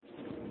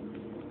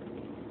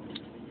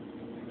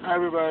Hi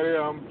everybody,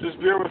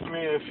 just bear with me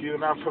if you're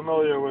not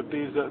familiar with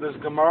this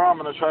Gemara. I'm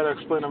going to try to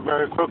explain it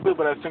very quickly,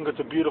 but I think it's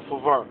a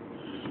beautiful verse.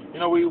 You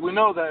know, we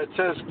know that it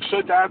says, you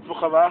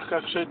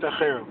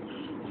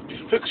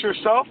fix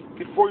yourself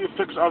before you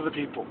fix other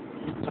people.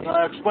 So I'm going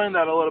to explain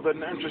that a little bit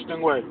in an interesting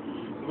way.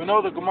 We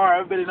know the Gemara,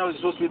 everybody knows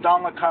you're supposed to be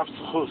down like half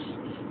suchus,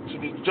 to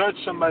be judge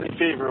somebody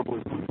favorably.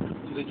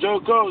 So the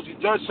joke goes,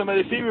 you judge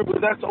somebody favorably,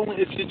 that's only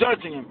if you're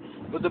judging him.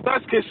 But the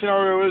best case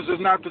scenario is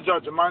not to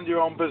judge him, mind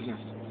your own business.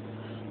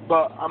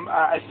 But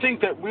I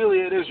think that really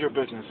it is your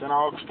business, and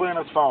I'll explain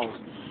as follows.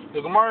 The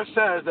Gemara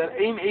says that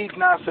Ein Eid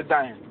Nasa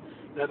Dayan,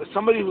 that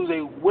somebody who's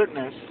a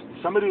witness,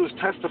 somebody who's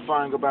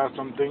testifying about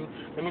something,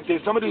 that means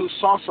somebody who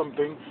saw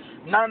something,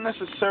 not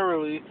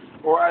necessarily,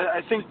 or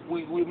I think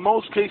we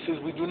most cases,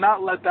 we do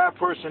not let that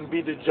person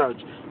be the judge.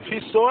 If he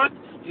saw it,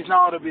 he's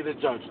not allowed to be the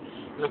judge.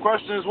 And the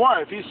question is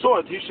why? If he saw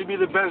it, he should be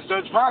the best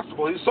judge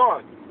possible. He saw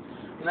it.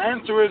 And the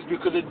answer is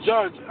because the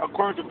judge,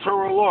 according to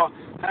Torah law,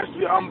 has to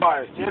be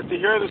unbiased. He has to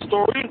hear the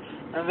story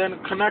and then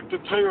connect the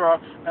Torah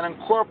and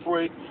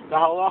incorporate the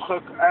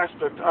halachic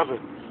aspect of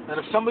it. And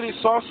if somebody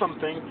saw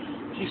something,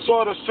 he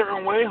saw it a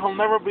certain way, he'll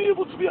never be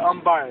able to be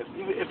unbiased.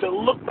 If it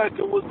looked like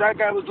that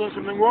guy was doing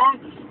something wrong,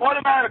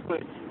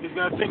 automatically he's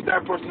going to think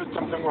that person did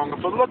something wrong. If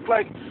it looked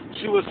like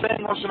she was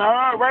saying Lashon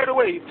Hara, right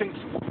away he thinks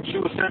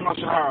she was saying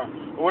Lashon Hara,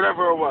 or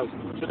whatever it was.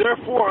 So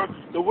therefore,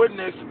 the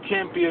witness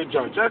can't be a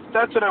judge.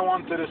 That's what I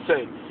wanted to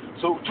say.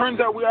 So it turns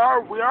out we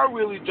are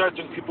really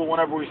judging people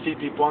whenever we see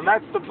people, and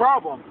that's the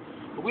problem.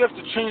 But we have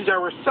to change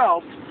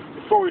ourselves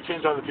before we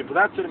change other people.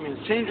 That's what it means.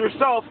 Change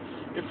yourself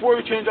before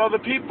you change other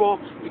people,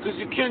 because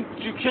you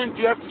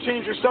have to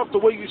change yourself the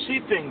way you see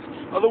things.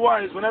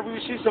 Otherwise, whenever you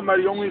see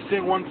somebody, you're only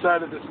seeing one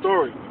side of the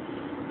story.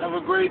 Have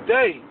a great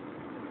day.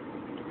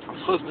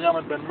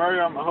 Ben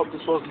Miriam. I hope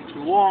this wasn't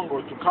too long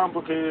or too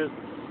complicated.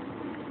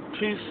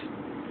 Peace,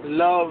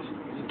 love,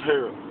 and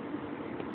Torah.